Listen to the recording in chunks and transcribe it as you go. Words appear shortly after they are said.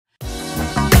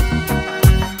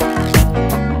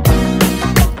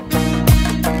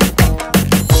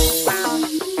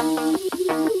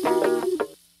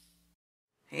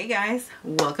guys,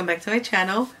 welcome back to my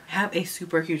channel. I have a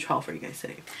super huge haul for you guys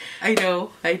today. I know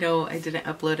I didn't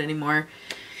upload anymore.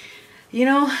 You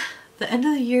know, the end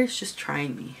of the year is just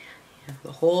trying me.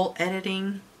 The whole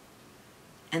editing,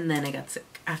 and then I got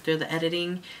sick after the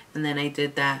editing, and then I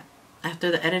did that after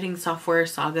the editing software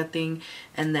saga thing,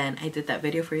 and then I did that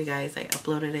video for you guys. I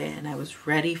uploaded it and I was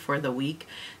ready for the week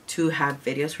to have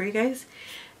videos for you guys,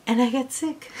 and I get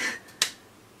sick.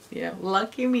 Yeah,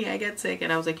 lucky me, I get sick,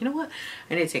 and I was like, you know what,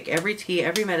 I need to take every tea,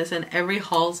 every medicine, every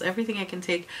halls, everything I can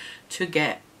take to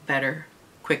get better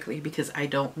quickly, because I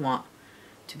don't want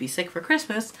to be sick for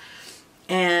Christmas.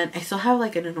 And I still have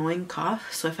like an annoying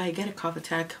cough, so if I get a cough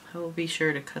attack, I will be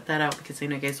sure to cut that out, because I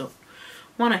know you guys don't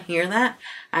want to hear that.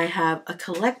 I have a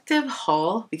collective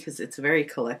haul because it's very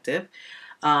collective.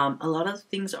 A lot of the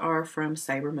things are from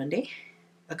Cyber Monday,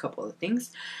 a couple of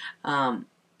things.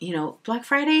 You know, Black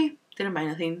Friday, didn't buy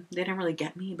nothing. They didn't really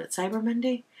get me, but Cyber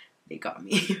Monday, they got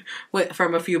me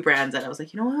from a few brands that I was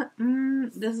like, you know what,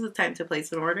 this is the time to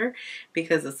place an order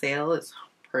because the sale is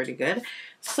pretty good.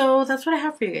 So that's what I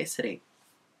have for you guys today.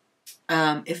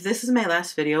 If this is my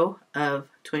last video of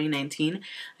 2019,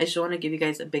 I just want to give you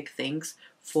guys a big thanks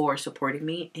for supporting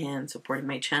me and supporting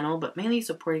my channel, but mainly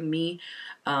supporting me,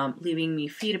 leaving me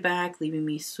feedback, leaving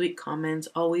me sweet comments,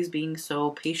 always being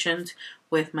so patient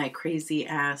with my crazy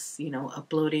ass, you know,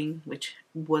 uploading, which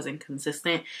wasn't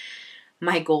consistent.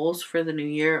 My goals for the new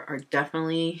year are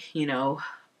definitely, you know,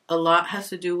 a lot has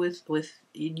to do with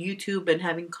YouTube and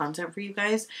having content for you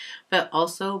guys, but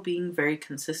also being very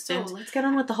consistent. So let's get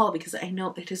on with the haul, because I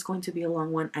know it is going to be a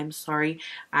long one. I'm sorry.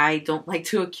 I don't like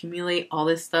to accumulate all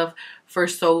this stuff for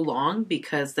so long,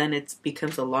 because then it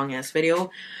becomes a long ass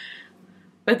video.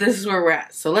 But this is where we're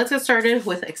at. So let's get started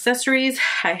with accessories.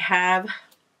 I have,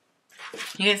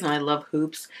 you guys know I love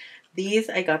hoops. These,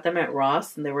 I got them at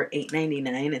Ross and they were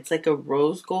 $8.99. It's like a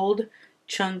rose gold,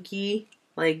 chunky,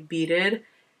 like beaded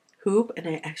hoop, and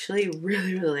I actually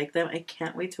really like them. I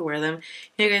can't wait to wear them.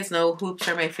 You guys know hoops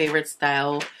are my favorite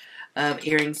style of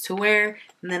earrings to wear.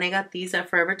 And then I got these at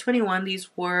Forever 21. These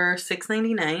were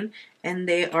 $6.99, and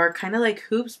they are kind of like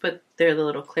hoops, but they're the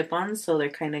little clip-ons, so they're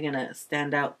kind of gonna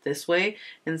stand out this way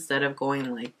instead of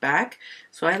going like back.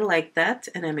 So I like that,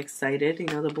 and I'm excited. You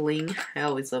know, the bling, I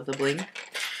always love the bling.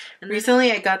 And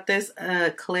recently I got this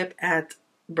clip at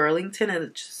Burlington, and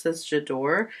it just says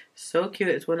J'adore. So cute.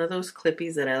 It's one of those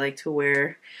clippies that I like to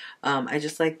wear. I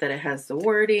just like that it has the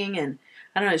wording, and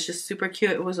I don't know, it's just super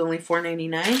cute. It was only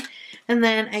 $4.99. And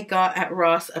then I got at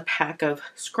Ross a pack of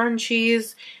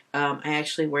scrunchies. I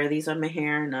actually wear these on my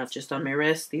hair, not just on my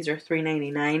wrist. These are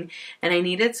 $3.99, and I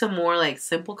needed some more like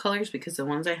simple colors, because the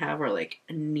ones I have are like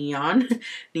neon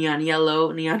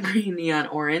yellow, neon green, neon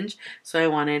orange. So I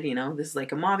wanted, you know, this is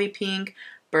like a mauve pink,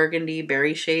 burgundy,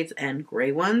 berry shades, and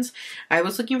gray ones. I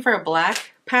was looking for a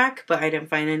black pack, but I didn't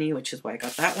find any, which is why I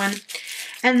got that one.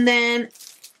 And then,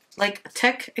 like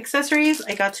tech accessories,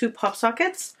 I got 2 pop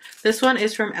sockets. This one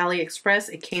is from AliExpress.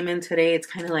 It came in today. It's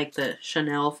kind of like the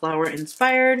Chanel flower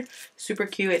inspired. Super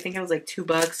cute. I think it was like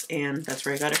 $2, and that's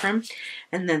where I got it from.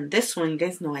 And then this one, you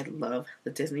guys know I love the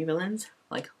Disney villains.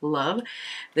 Like, love.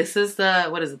 This is the,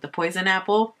 what is it, the Poison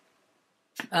Apple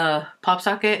pop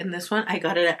socket. And this one I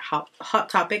got it at Hot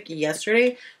Topic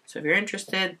yesterday, so if you're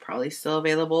interested, probably still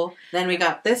available. Then we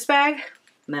got this bag,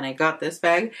 and then I got this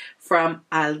bag from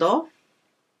Aldo,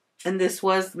 and this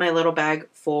was my little bag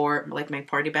for like my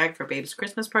party bag for babe's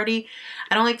Christmas party.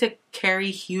 I don't like to carry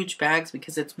huge bags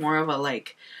because it's more of a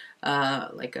like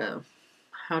a,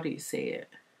 how do you say it,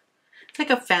 it's like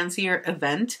a fancier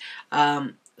event.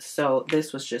 So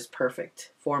this was just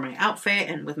perfect for my outfit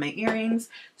and with my earrings.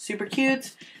 Super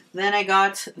cute. Then I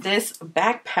got this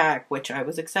backpack, which I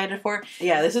was excited for.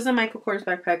 Yeah, this is a Michael Kors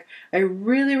backpack. I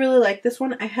really like this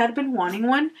one. I had been wanting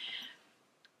one,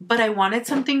 but I wanted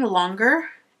something longer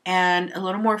and a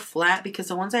little more flat, because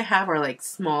the ones I have are like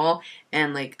small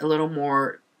and like a little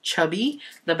more chubby,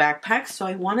 the backpack. So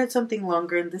I wanted something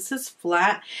longer, and this is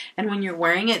flat, and when you're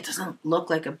wearing it, it doesn't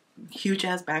look like a huge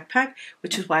ass backpack,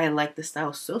 which is why I like this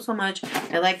style so much.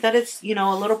 I like that it's, you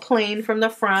know, a little plain from the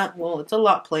front. Well, it's a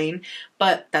lot plain,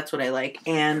 but that's what I like.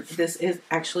 And this is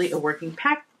actually a working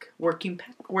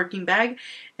bag,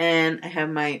 and I have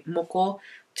my Moco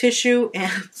tissue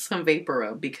and some vapor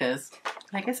rub, because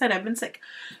like I said, I've been sick.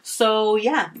 So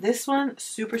yeah, this one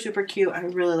super cute. I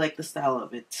really like the style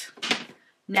of it.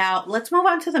 Now let's move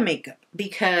on to the makeup,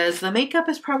 because the makeup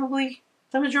is probably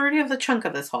the majority of the chunk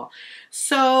of this haul.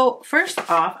 So first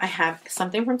off, I have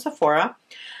something from Sephora.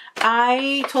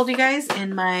 I told you guys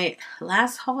in my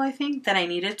last haul, I think, that I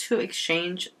needed to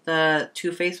exchange the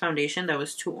Too Faced foundation that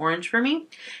was too orange for me.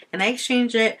 And I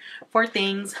exchanged it for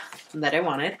things that I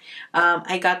wanted.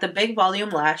 I got the Big Volume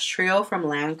Lash Trio from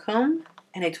Lancome.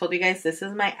 And I told you guys this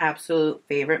is my absolute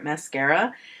favorite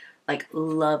mascara. Like,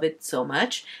 love it so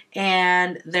much.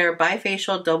 And their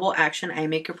bifacial double action eye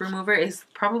makeup remover is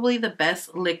probably the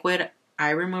best liquid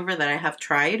eye remover that I have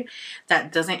tried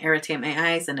that doesn't irritate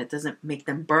my eyes and it doesn't make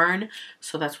them burn.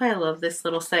 So that's why I love this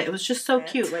little set. It was just so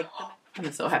cute. Like,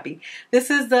 I'm so happy. This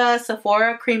is the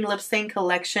Sephora Cream Lip Stain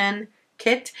Collection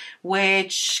kit,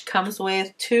 which comes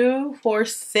with 2, 4,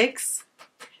 6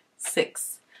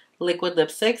 liquid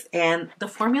lipsticks, and the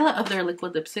formula of their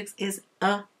liquid lipsticks is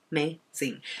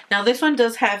amazing. Now this one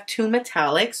does have 2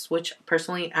 metallics, which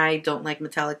personally I don't like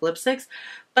metallic lipsticks,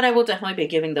 but I will definitely be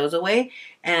giving those away.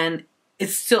 And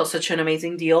it's still such an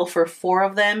amazing deal for 4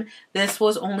 of them. This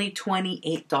was only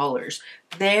 $28.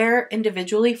 They're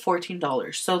individually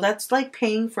 $14. So that's like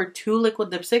paying for 2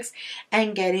 liquid lipsticks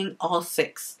and getting all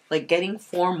 6. Like getting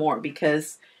 4 more,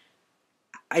 because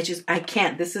I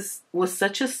can't. This was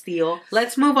such a steal.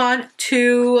 Let's move on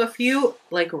to a few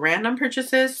like random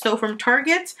purchases. So from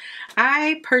Target,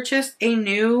 I purchased a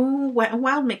new Wet n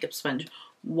Wild makeup sponge.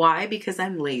 Why? Because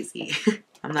I'm lazy.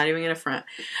 I'm not even gonna front.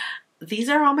 These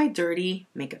are all my dirty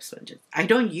makeup sponges. I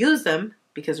don't use them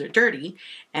because they're dirty,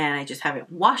 and I just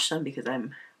haven't washed them because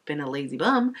I've been a lazy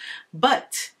bum.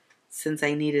 But since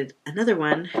I needed another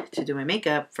one to do my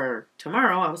makeup for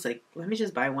tomorrow, I was like, let me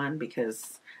just buy one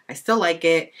because I still like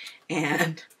it,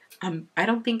 and I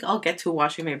don't think I'll get to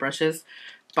washing my brushes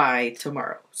by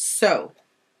tomorrow. So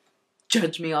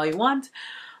judge me all you want,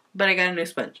 but I got a new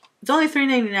sponge. It's only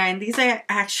 $3.99. These I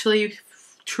actually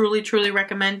truly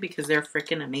recommend because they're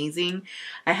freaking amazing.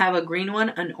 I have a green one,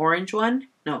 an orange one,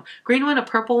 no, green one, a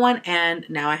purple one, and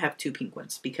now I have 2 pink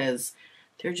ones because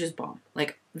they're just bomb.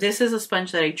 Like, this is a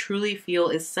sponge that I truly feel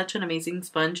is such an amazing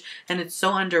sponge, and it's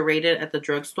so underrated at the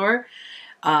drugstore.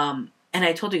 And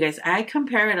I told you guys, I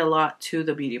compare it a lot to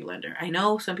the Beauty Blender. I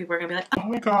know some people are going to be like, oh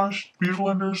my gosh, Beauty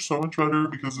Blender is so much better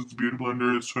because it's Beauty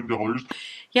Blender, it's $20.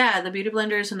 Yeah, the Beauty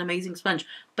Blender is an amazing sponge.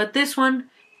 But this one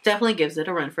definitely gives it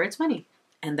a run for its money.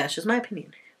 And that's just my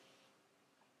opinion.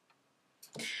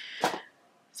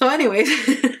 So anyways,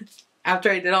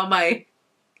 after I did all my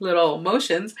little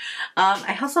motions,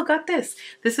 I also got this.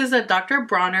 This is a Dr.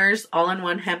 Bronner's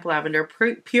All-in-One Hemp Lavender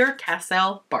Pure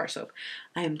Castile Bar Soap.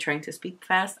 I am trying to speak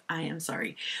fast. I am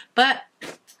sorry. But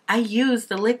I use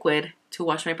the liquid to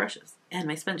wash my brushes and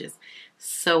my sponges.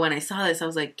 So when I saw this, I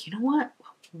was like, you know what?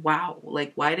 Wow.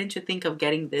 Like, why didn't you think of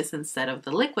getting this instead of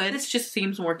the liquid? This just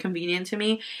seems more convenient to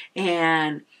me.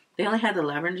 And they only had the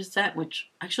lavender scent, which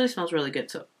actually smells really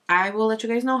good. So I will let you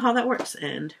guys know how that works.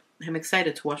 And I'm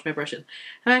excited to wash my brushes.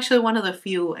 I'm actually one of the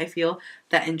few, I feel,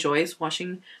 that enjoys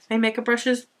washing my makeup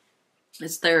brushes.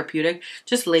 It's therapeutic.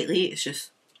 Just lately, it's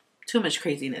just too much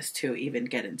craziness to even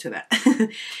get into that.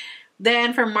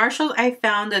 Then from Marshalls, I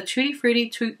found the Tutti Frutti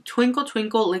Twinkle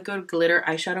Twinkle Liquid Glitter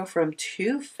Eyeshadow from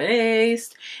Too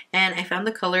Faced. And I found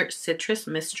the color Citrus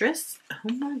Mistress.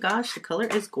 Oh my gosh, the color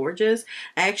is gorgeous.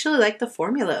 I actually like the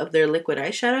formula of their liquid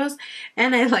eyeshadows.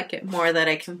 And I like it more that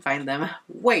I can find them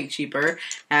way cheaper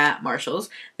at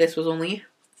Marshalls. This was only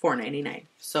 $4.99.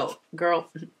 So, girl,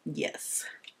 yes.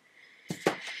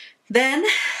 Then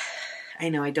I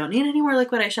know I don't need any more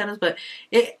liquid eyeshadows, but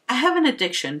I have an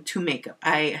addiction to makeup.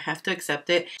 I have to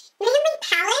accept it. You like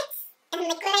palettes and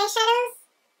liquid eyeshadows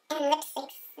and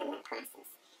lipsticks and lip glosses.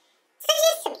 So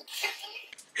it's just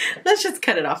Tamika. Let's just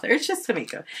cut it off there. It's just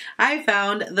Tamika. I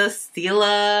found the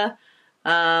Stila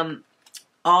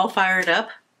All Fired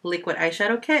Up liquid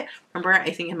eyeshadow kit. Remember, I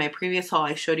think in my previous haul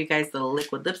I showed you guys the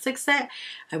liquid lipstick set.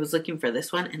 I was looking for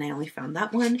this one and I only found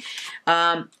that one.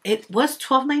 It was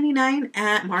 $12.99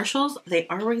 at Marshalls. They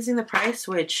are raising the price,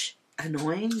 which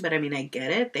annoying, but I mean, I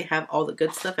get it. They have all the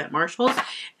good stuff at Marshalls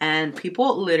and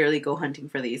people literally go hunting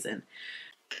for these, and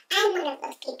I'm one of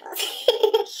those people.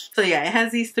 so yeah, it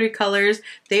has these 3 colors.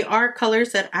 They are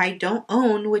colors that I don't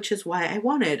own, which is why I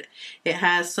wanted. It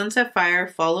has Sunset Fire,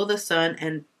 Follow the Sun,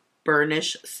 and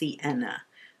Burnish Sienna.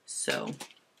 So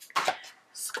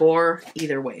score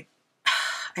either way.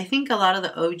 I think a lot of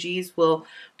the OGs will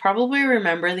probably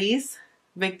remember these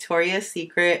Victoria's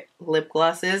Secret lip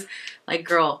glosses. Like,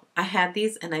 girl, I had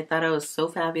these and I thought I was so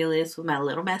fabulous with my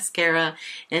little mascara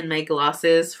and my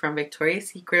glosses from Victoria's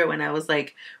Secret when I was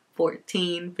like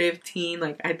 14, 15.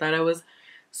 Like, I thought I was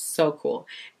so cool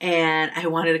and I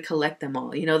wanted to collect them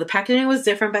all. You know, the packaging was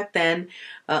different back then,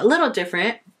 a little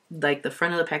different, like the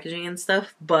front of the packaging and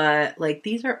stuff, but like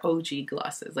these are OG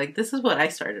glosses. Like this is what I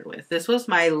started with. This was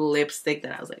my lipstick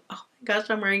that I was like, oh my gosh,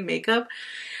 I'm wearing makeup.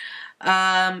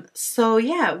 So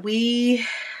yeah, we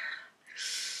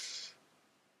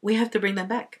have to bring them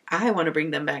back. I want to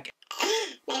bring them back.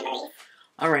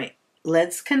 All right,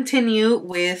 let's continue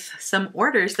with some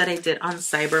orders that I did on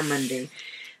Cyber Monday.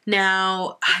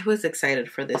 Now, I was excited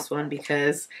for this one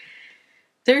because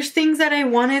there's things that I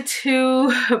wanted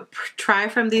to try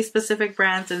from these specific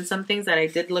brands and some things that I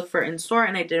did look for in store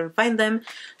and I didn't find them.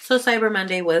 So Cyber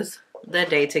Monday was the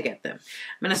day to get them.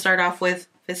 I'm going to start off with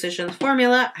Physicians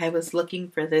Formula. I was looking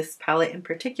for this palette in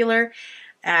particular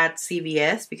at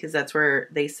CVS because that's where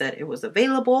they said it was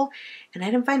available and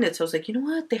I didn't find it. So I was like, you know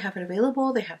what? They have it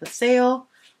available. They have a sale.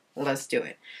 Let's do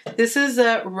it. This is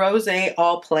a Rose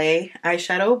All Play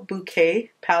eyeshadow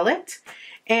bouquet palette.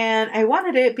 And I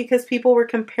wanted it because people were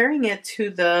comparing it to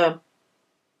the,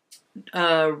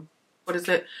 what is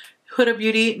it? Huda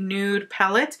Beauty Nude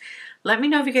palette. Let me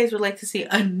know if you guys would like to see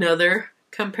another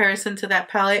comparison to that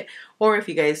palette, or if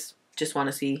you guys just want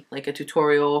to see like a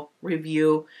tutorial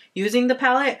review using the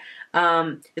palette.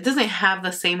 It doesn't have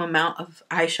the same amount of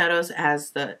eyeshadows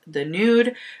as the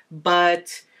nude,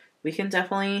 but we can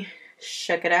definitely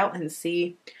check it out and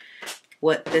see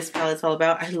what this palette's all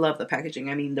about. I love the packaging.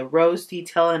 I mean, the rose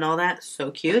detail and all that, so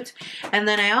cute. And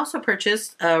then I also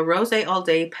purchased a Rose All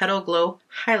Day Petal Glow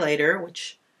highlighter,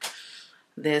 which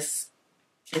this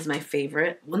is my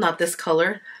favorite. Well, not this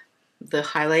color, the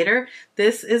highlighter.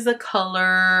 This is the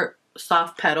color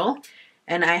Soft Petal,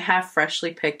 and I have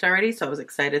freshly picked already, so I was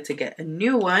excited to get a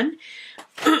new one.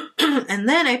 And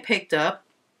then I picked up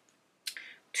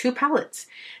 2 palettes.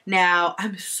 Now,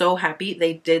 I'm so happy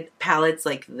they did palettes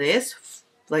like this,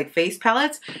 like face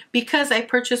palettes, because I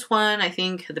purchased one, I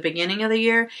think, at the beginning of the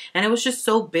year, and it was just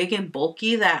so big and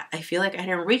bulky that I feel like I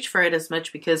didn't reach for it as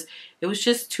much because it was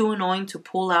just too annoying to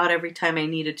pull out every time I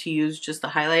needed to use just the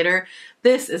highlighter.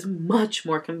 This is much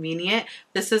more convenient.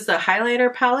 This is the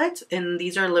highlighter palette, and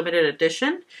these are limited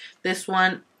edition. This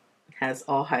one has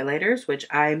all highlighters, which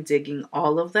I'm digging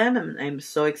all of them, and I'm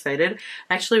so excited.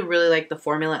 I actually really like the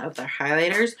formula of their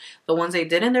highlighters. The ones they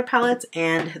did in their palettes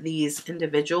and these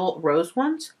individual rose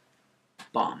ones,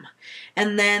 bomb.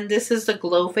 And then this is the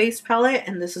Glow Face palette,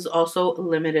 and this is also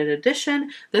limited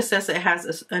edition. This says it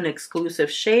has an exclusive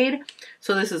shade.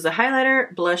 So this is a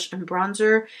highlighter, blush, and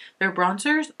bronzer. Their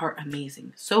bronzers are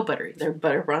amazing, so buttery. Their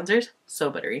butter bronzers, so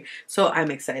buttery. So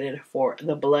I'm excited for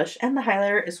the blush and the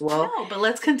highlighter as well. Oh, but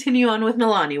let's continue on with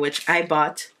Milani, which I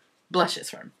bought blushes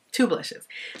from. 2 blushes.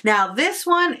 Now this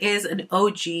one is an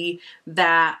OG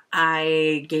that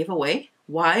I gave away.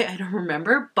 Why? I don't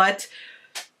remember, but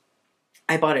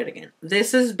I bought it again.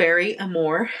 This is Berry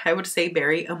Amore. I would say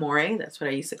Berry Amore. That's what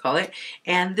I used to call it.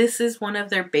 And this is one of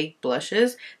their baked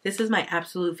blushes. This is my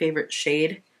absolute favorite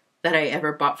shade that I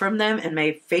ever bought from them. And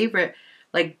my favorite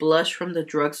like blush from the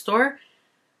drugstore.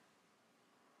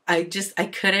 I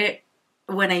couldn't,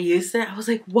 when I used it, I was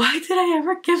like, why did I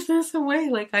ever give this away?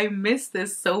 Like, I miss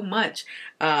this so much.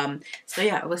 So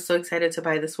yeah, I was so excited to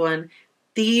buy this one.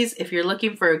 These, if you're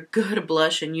looking for a good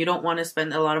blush and you don't want to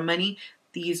spend a lot of money,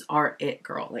 these are it,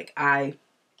 girl. Like,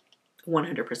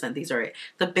 100% these are it.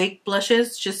 The baked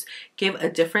blushes just give a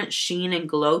different sheen and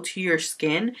glow to your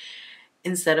skin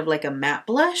instead of like a matte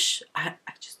blush. I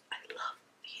love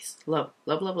these. Love,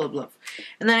 love, love, love, love.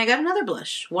 And then I got another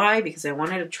blush. Why? Because I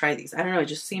wanted to try these. I don't know, it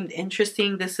just seemed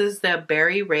interesting. This is the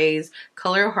Berry Rays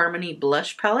Color Harmony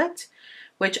Blush Palette,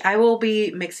 which I will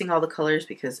be mixing all the colors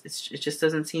because it just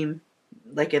doesn't seem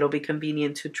like it'll be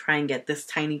convenient to try and get this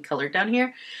tiny color down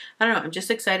here. I don't know, I'm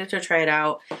just excited to try it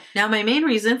out. Now, my main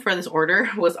reason for this order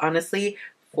was honestly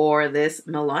for this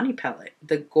Milani palette,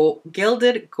 the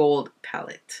Gilded Gold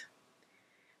palette,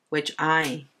 which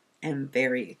I am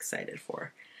very excited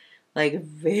for. Like,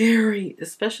 very,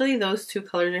 especially those 2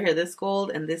 colors right here, this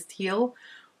gold and this teal.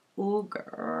 Ooh,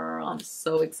 girl, I'm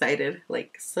so excited.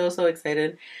 Like, so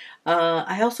excited.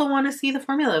 I also want to see the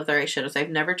formula of their eyeshadows. I've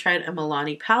never tried a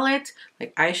Milani palette,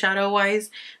 like eyeshadow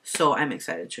wise, so I'm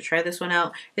excited to try this one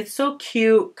out. It's so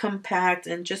cute, compact,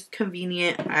 and just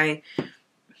convenient.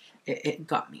 It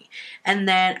got me. And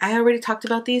then I already talked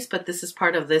about these, but this is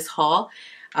part of this haul.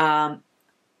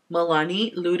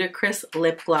 Milani Ludicrous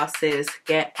Lip Glosses.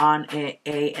 Get on it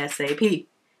ASAP.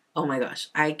 Oh my gosh,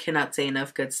 I cannot say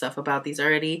enough good stuff about these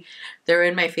already. They're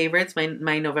in my favorites,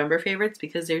 my November favorites,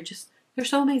 because they're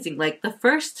so amazing. Like, the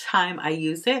first time I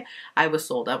used it, I was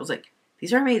sold. I was like,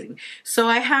 these are amazing. So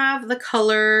I have the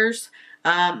colors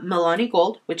Milani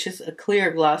Gold, which is a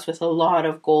clear gloss with a lot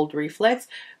of gold reflex,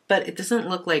 but it doesn't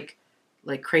look like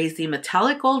crazy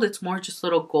metallic gold. It's more just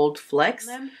little gold flecks.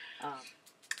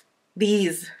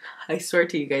 These, I swear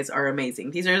to you guys, are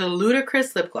amazing. These are the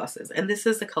Ludicrous lip glosses, and this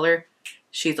is the color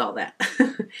She's All That.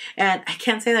 And I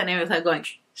can't say that name without going,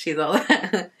 She's All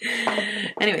That.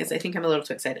 Anyways, I think I'm a little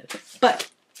too excited. But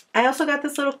I also got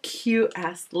this little cute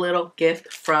ass little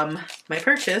gift from my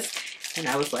purchase, and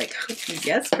I was like,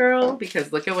 yes girl,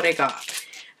 because look at what I got.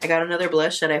 I got another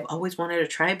blush that I've always wanted to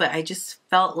try, but I just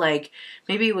felt like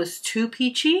maybe it was too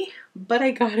peachy, but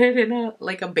I got it in a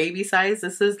like a baby size.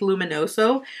 This is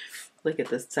Luminoso. Look at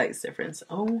this size difference.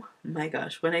 Oh my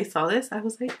gosh. When I saw this, I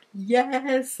was like,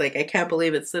 yes. Like, I can't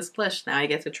believe it's this blush. Now I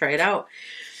get to try it out.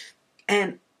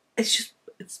 And it's just,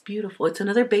 it's beautiful. It's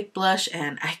another baked blush,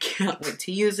 and I can't wait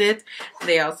to use it.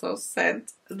 They also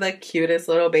sent the cutest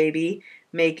little baby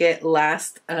Make It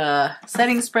Last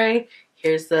setting spray.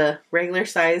 Here's the regular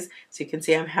size, so you can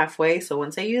see I'm halfway. So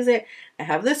once I use it, I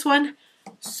have this one.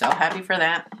 So happy for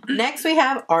that. Next we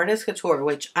have Artist Couture,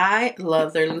 which I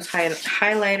love their loose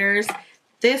highlighters.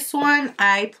 This one,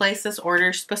 I placed this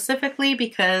order specifically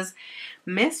because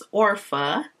Miss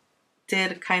Orpha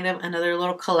did kind of another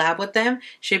little collab with them.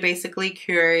 She basically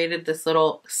curated this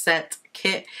little set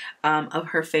kit of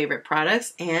her favorite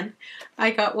products, and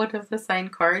I got one of the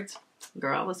signed cards.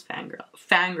 Girl, I was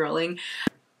fangirling.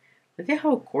 Look at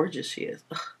how gorgeous she is.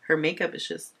 Ugh, her makeup is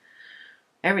just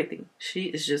everything. She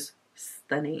is just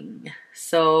stunning.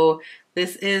 So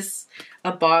this is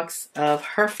a box of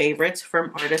her favorites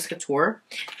from Artist Couture.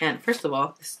 And first of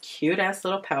all, this cute ass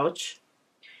little pouch.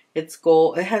 It's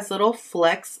gold. It has little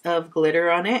flecks of glitter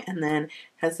on it, and then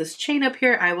has this chain up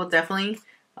here. I will definitely,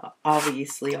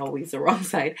 obviously always the wrong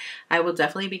side, I will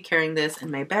definitely be carrying this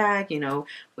in my bag, you know,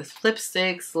 with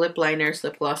lipsticks, lip liners,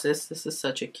 lip glosses. This is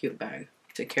such a cute bag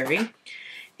to carry.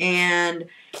 And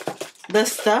the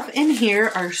stuff in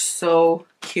here are so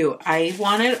cute. I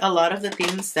wanted a lot of the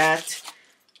things that,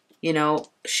 you know,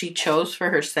 she chose for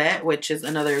her set, which is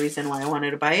another reason why I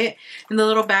wanted to buy it. In the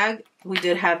little bag, we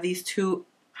did have these two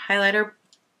highlighter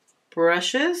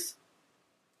brushes.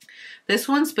 This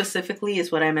one specifically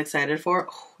is what I'm excited for.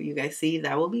 Oh, you guys see,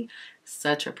 that will be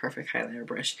such a perfect highlighter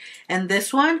brush. And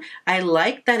this one, I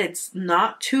like that it's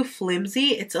not too flimsy.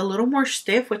 It's a little more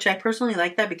stiff, which I personally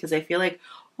like that because I feel like,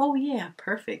 oh yeah,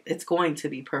 perfect. It's going to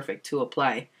be perfect to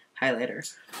apply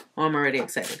highlighter. Oh, I'm already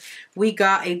excited. We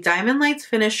got a Diamond Lights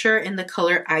finisher in the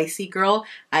color Icy Girl.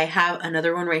 I have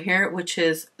another one right here, which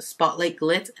is Spotlight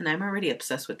Glitz, and I'm already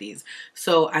obsessed with these.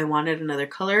 So I wanted another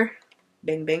color.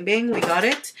 Bang, bang, bang. We got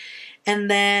it. And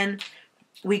then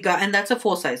we got, and that's a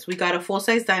full size. We got a full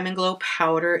size Diamond Glow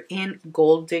powder in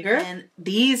Gold Digger. And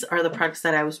these are the products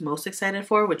that I was most excited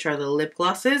for, which are the lip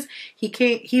glosses.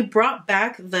 He brought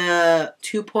back the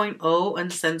 2.0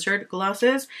 uncensored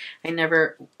glosses. I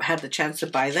never had the chance to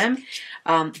buy them.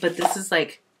 But this is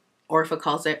like, Orpha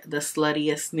calls it the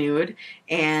sluttiest nude.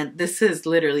 And this is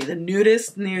literally the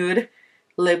nudist nude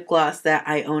lip gloss that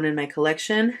I own in my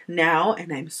collection now,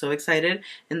 and I'm so excited.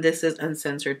 And this is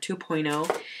uncensored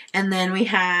 2.0. And then we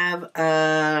have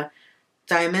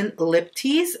Diamond Lip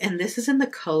Tease, and this is in the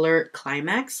color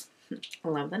Climax. I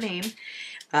love the name.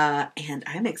 And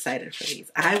I'm excited for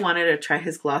these. I wanted to try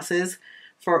his glosses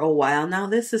for a while now.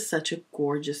 This is such a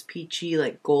gorgeous peachy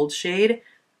like gold shade.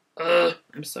 Ugh,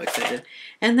 I'm so excited.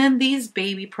 And then these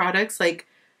baby products, like,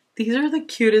 these are the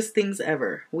cutest things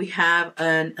ever. We have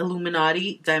an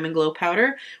Illuminati Diamond Glow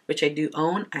powder, which I do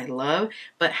own. I love.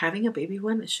 But having a baby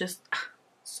one is just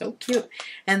so cute.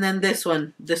 And then this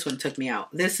one took me out.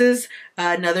 This is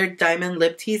another Diamond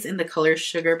Lip Tease in the color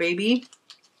Sugar Baby.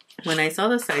 When I saw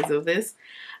the size of this,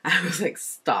 I was like,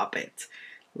 stop it.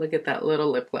 Look at that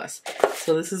little lip gloss.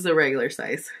 So this is the regular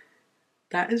size.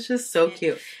 That is just so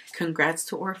cute. Congrats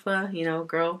to Orpha, you know,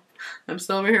 girl. I'm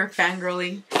still over here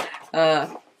fangirling.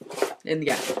 And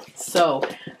yeah, so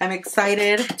I'm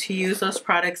excited to use those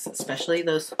products, especially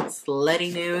those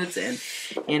slutty nudes, and,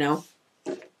 you know,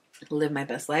 live my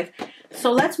best life.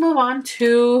 So let's move on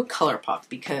to Colourpop,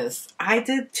 because I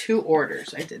did two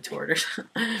orders. I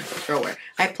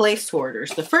placed two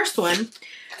orders. The first one,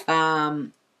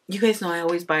 you guys know I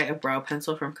always buy a brow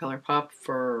pencil from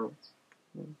Colourpop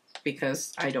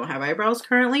because I don't have eyebrows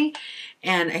currently,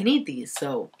 and I need these.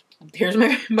 So here's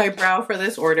my brow for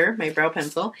this order, my brow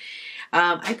pencil.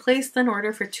 I placed an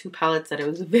order for two palettes that I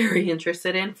was very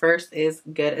interested in. First is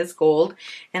Good as Gold,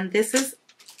 and this is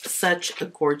such a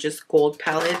gorgeous gold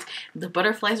palette. The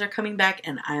butterflies are coming back,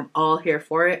 and I'm all here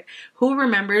for it. Who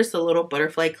remembers the little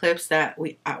butterfly clips that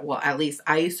well, at least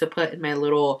I used to put in my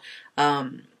little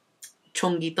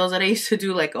chonguitos that I used to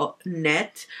do, like a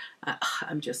net?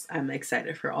 I'm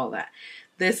excited for all that.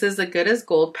 This is a Good as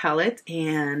Gold palette,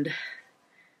 and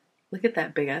look at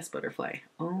that big ass butterfly.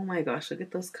 Oh my gosh, look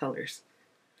at those colors.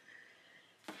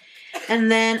 And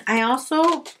then I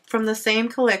also, from the same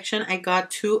collection, I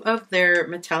got 2 of their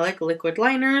metallic liquid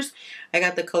liners. I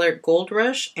got the color Gold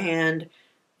Rush and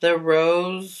the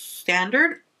Rose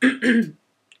Standard.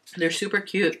 They're super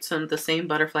cute. Some the same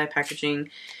butterfly packaging.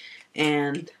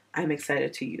 And I'm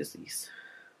excited to use these.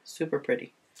 Super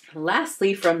pretty.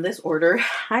 Lastly, from this order,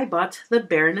 I bought the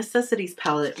Bare Necessities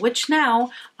palette, which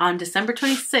now, on December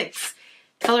 26th,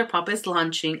 Colourpop is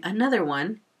launching another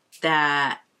one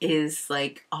that is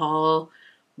like all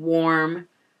warm,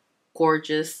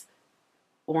 gorgeous,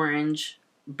 orange,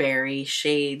 berry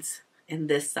shades in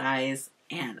this size.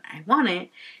 And I want it.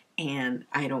 And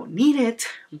I don't need it,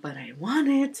 but I want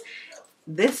it.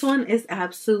 This one is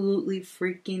absolutely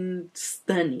freaking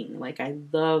stunning. Like, I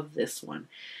love this one.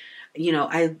 You know,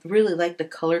 I really like the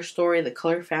color story, the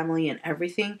color family, and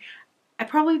everything. I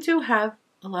probably do have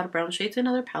a lot of brown shades in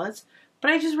other palettes, but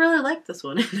I just really like this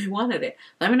one and I wanted it.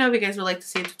 Let me know if you guys would like to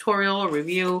see a tutorial or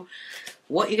review,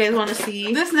 what you guys want to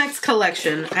see. This next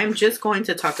collection, I'm just going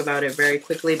to talk about it very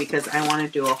quickly because I want to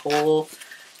do a whole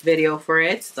video for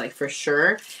it, like for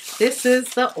sure. This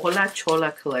is the Hola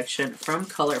Chola collection from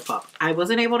Colourpop. I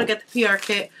wasn't able to get the PR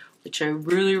kit, which I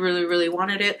really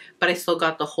wanted it, but I still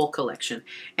got the whole collection.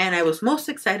 And I was most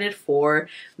excited for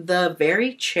the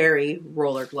Very Cherry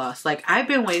Roller Gloss. Like, I've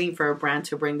been waiting for a brand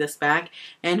to bring this back,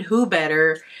 and who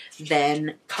better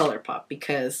than Colourpop,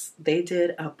 because they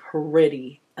did a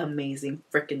pretty amazing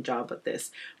freaking job with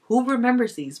this. Who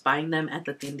remembers these? Buying them at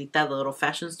the tiendita, the little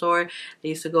fashion store. They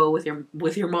used to go with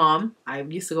your mom. I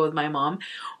used to go with my mom,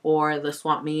 or the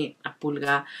swap meet, a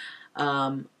pulga.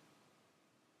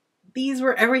 These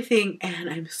were everything, and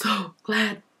I'm so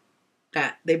glad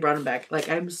that they brought them back. Like,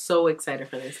 I'm so excited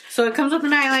for this. So it comes with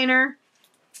an eyeliner,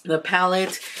 the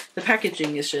palette, the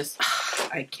packaging is just,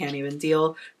 I can't even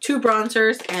deal. 2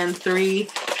 bronzers and 3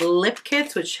 lip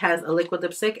kits, which has a liquid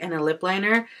lipstick and a lip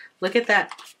liner. Look at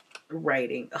that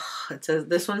writing. It says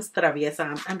this one's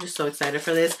Traviesa. I'm just so excited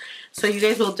for this. So you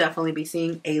guys will definitely be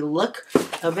seeing a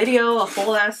video, a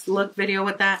whole ass look video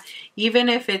with that. Even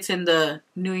if it's in the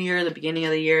new year, the beginning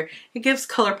of the year, it gives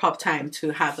Colourpop time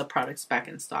to have the products back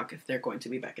in stock if they're going to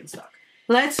be back in stock.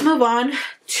 Let's move on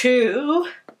to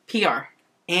PR.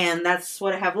 And that's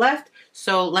what I have left.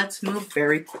 So let's move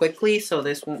very quickly so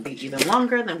this won't be even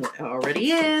longer than what it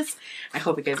already is. I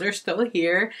hope you guys are still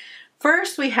here.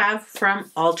 First, we have from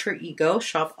Alter Ego,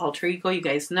 Shop Alter Ego. You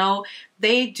guys know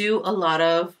they do a lot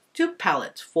of dupe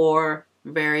palettes for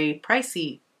very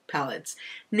pricey palettes.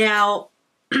 Now,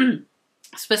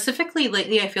 specifically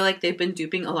lately, I feel like they've been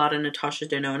duping a lot of Natasha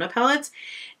Denona palettes,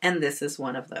 and this is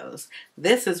one of those.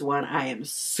 This is one I am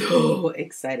so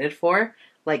excited for,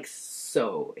 like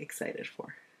so excited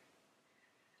for.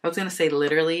 I was going to say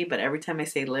literally, but every time I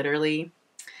say literally,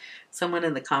 someone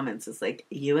in the comments is like,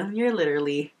 you and your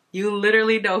literally. You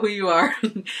literally know who you are.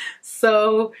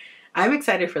 So I'm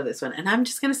excited for this one. And I'm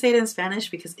just going to say it in Spanish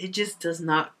because it just does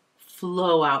not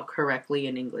flow out correctly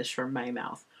in English from my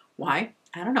mouth. Why?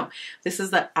 I don't know. This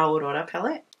is the Aurora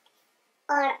palette.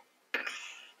 Aurora?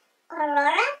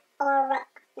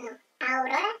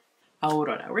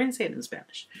 Aurora. We're going to say it in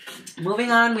Spanish.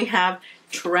 Moving on, we have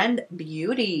Trend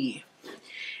Beauty.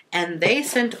 And they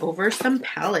sent over some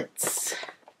palettes.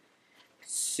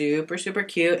 Super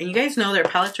cute, and you guys know their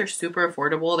palettes are super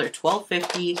affordable. They're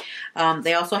 $12.50.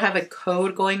 They also have a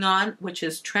code going on, which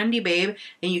is Trendy Babe,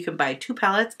 and you can buy 2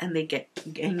 palettes and they get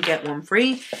one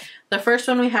free. The first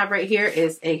one we have right here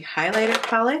is a highlighter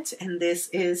palette, and this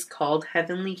is called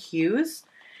Heavenly Hues,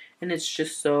 and it's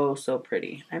just so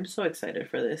pretty. I'm so excited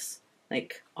for this.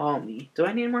 Like, all me. Do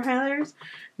I need more highlighters?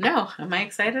 No. Am I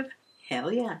excited?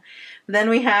 Hell yeah. Then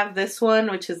we have this one,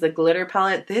 which is the glitter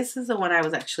palette. This is the one I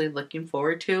was actually looking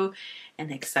forward to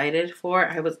and excited for.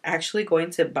 I was actually going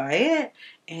to buy it,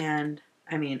 and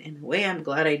I mean, in a way, I'm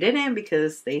glad I didn't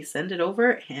because they sent it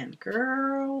over, and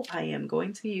girl, I am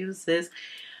going to use this.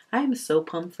 I'm so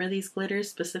pumped for these glitters,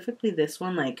 specifically this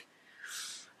one. Like,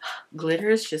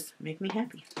 glitters just make me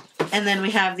happy. And then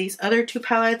we have these other 2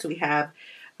 palettes. We have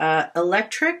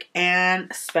Electric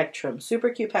and Spectrum. Super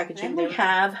cute packaging. Then we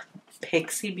have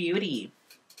Pixi Beauty.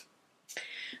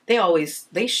 They always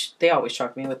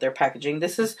shock me with their packaging.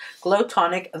 This is Glow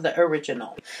Tonic, the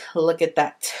original. Look at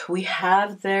that. We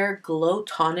have their Glow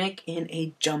Tonic in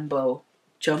a jumbo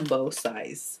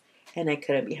size, and I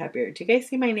couldn't be happier. Do you guys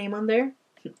see my name on there?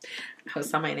 I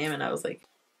saw my name and I was like,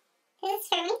 this is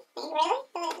for me? Like,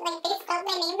 really? Like, they spelled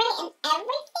my name right and everything?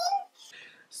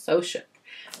 So shook.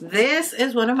 This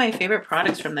is one of my favorite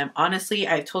products from them. Honestly,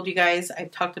 I've told you guys, I've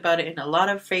talked about it in a lot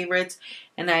of favorites,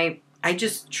 and I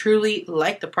just truly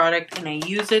like the product, and I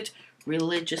use it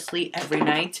religiously every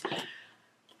night.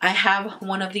 I have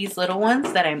one of these little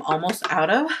ones that I'm almost out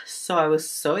of. So I was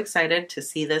so excited to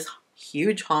see this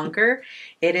huge honker.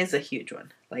 It is a huge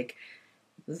one. Like,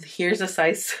 here's a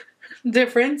size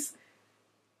difference.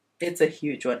 It's a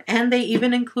huge one. And they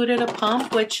even included a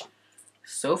pump, which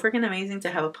so freaking amazing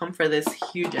to have a pump for this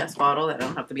huge ass bottle that I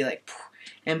don't have to be like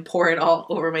and pour it all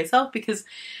over myself, because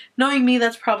knowing me,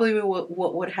 that's probably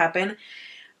what would happen.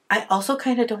 I also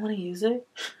kind of don't want to use it.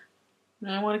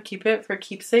 I want to keep it for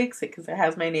keepsakes because it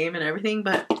has my name and everything,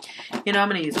 but you know, I'm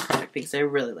going to use it for because I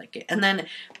really like it. And then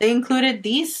they included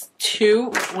these two,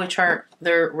 which are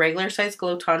their regular size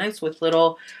glow tonics with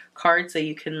little cards that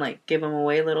you can like give them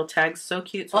away, little tags. So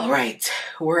cute. All right,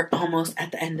 we're almost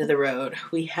at the end of the road.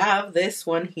 We have this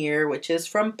one here, which is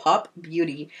from Pop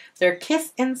Beauty. Their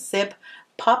Kiss and Sip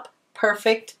Pop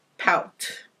Perfect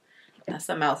Pout. That's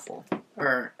a mouthful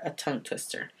or a tongue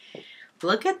twister.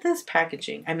 Look at this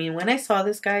packaging. I mean, when I saw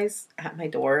this, guys, at my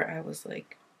door, I was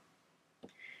like,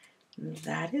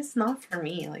 that is not for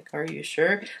me. Like, are you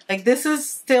sure? Like, this is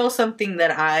still something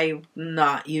that I'm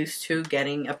not used to,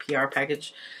 getting a PR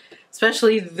package,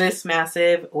 especially this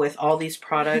massive with all these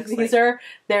products. These are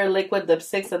their liquid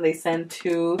lipsticks, and they send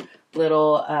two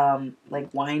little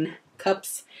like wine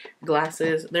cups,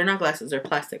 glasses. They're not glasses, they're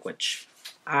plastic, which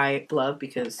I love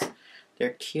because they're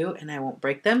cute and I won't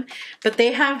break them. But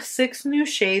they have 6 new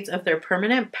shades of their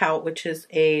permanent pout, which is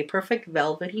a perfect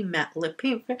velvety matte lip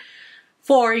paint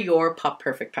for your Pop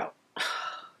Perfect Pout.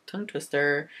 Tongue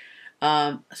twister.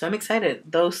 So I'm excited.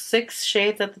 Those 6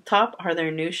 shades at the top are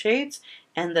their new shades,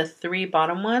 and the 3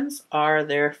 bottom ones are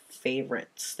their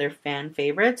favorites, their fan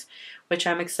favorites, which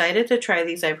I'm excited to try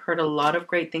these. I've heard a lot of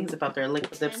great things about their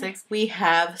liquid lipsticks. We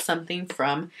have something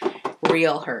from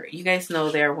Real Her. You guys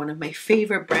know they're one of my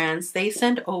favorite brands. They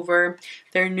sent over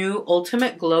their new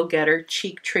Ultimate Glow Getter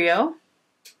Cheek Trio.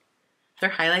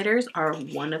 Their highlighters are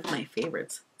one of my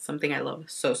favorites. Something I love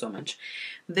so much.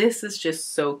 This is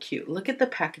just so cute. Look at the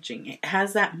packaging. It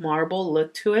has that marble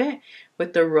look to it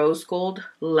with the rose gold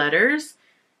letters.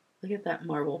 Look at that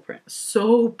marble print.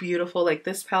 So beautiful. Like,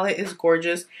 this palette is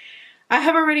gorgeous. I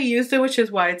have already used it, which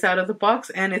is why it's out of the box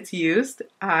and it's used.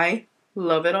 I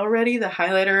love it already. The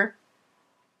highlighter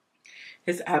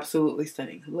is absolutely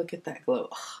stunning. Look at that glow.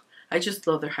 Ugh, I just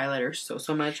love their highlighter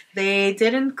so much. They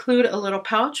did include a little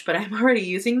pouch, but I'm already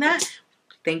using that.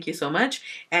 Thank you so much.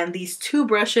 And these 2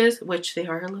 brushes, which they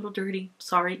are a little dirty,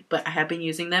 sorry, but I have been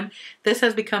using them. This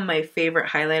has become my favorite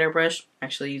highlighter brush. I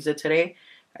actually used it today.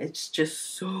 It's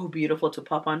just so beautiful to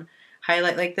pop on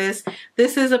highlight like this.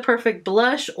 This is a perfect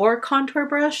blush or contour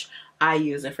brush. I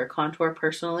use it for contour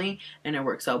personally, and it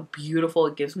works out beautiful.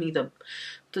 It gives me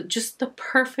just the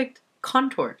perfect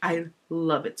contour. I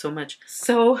love it so much.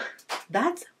 So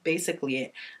that's basically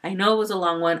it. I know it was a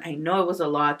long one. I know it was a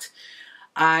lot.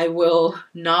 I will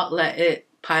not let it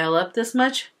pile up this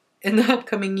much in the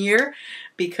upcoming year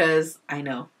because I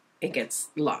know it gets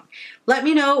long. Let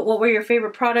me know what were your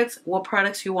favorite products, what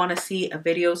products you want to see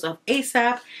videos of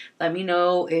ASAP. Let me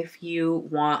know if you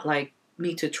want like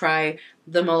me to try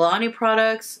the Milani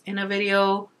products in a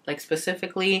video, like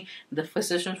specifically the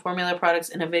Physicians Formula products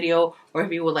in a video, or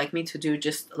if you would like me to do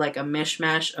just like a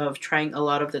mishmash of trying a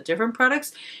lot of the different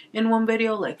products in one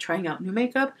video, like trying out new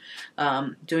makeup,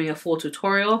 doing a full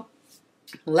tutorial.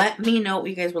 Let me know what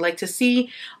you guys would like to see.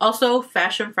 Also,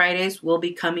 Fashion Fridays will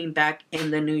be coming back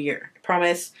in the new year. I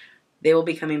promise they will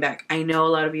be coming back. I know a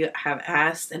lot of you have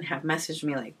asked and have messaged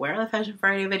me like, where are the Fashion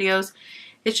Friday videos?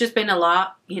 It's just been a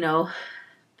lot, you know.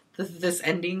 This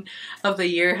ending of the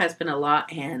year has been a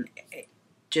lot, and it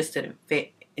just didn't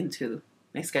fit into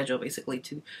my schedule basically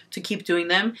to keep doing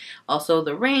them. Also,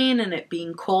 the rain and it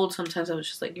being cold, sometimes I was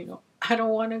just like, you know, I don't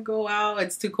want to go out,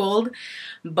 it's too cold.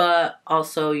 But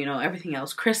also, you know, everything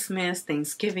else, Christmas,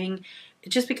 Thanksgiving, it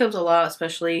just becomes a lot,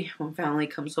 especially when family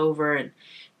comes over and,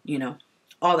 you know,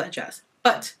 all that jazz.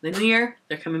 But the new year,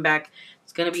 they're coming back.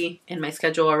 It's gonna be in my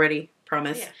schedule already.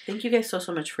 Promise. Yeah. Thank you guys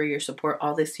so much for your support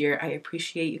all this year. I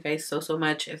appreciate you guys so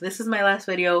much. If this is my last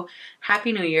video,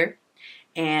 Happy New Year.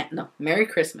 And no, Merry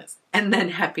Christmas. And then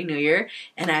Happy New Year.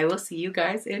 And I will see you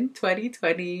guys in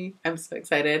 2020. I'm so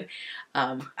excited.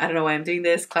 I don't know why I'm doing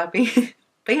this, clapping.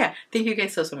 But yeah, thank you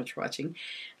guys so much for watching.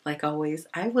 Like always,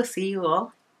 I will see you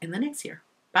all in the next year.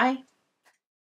 Bye.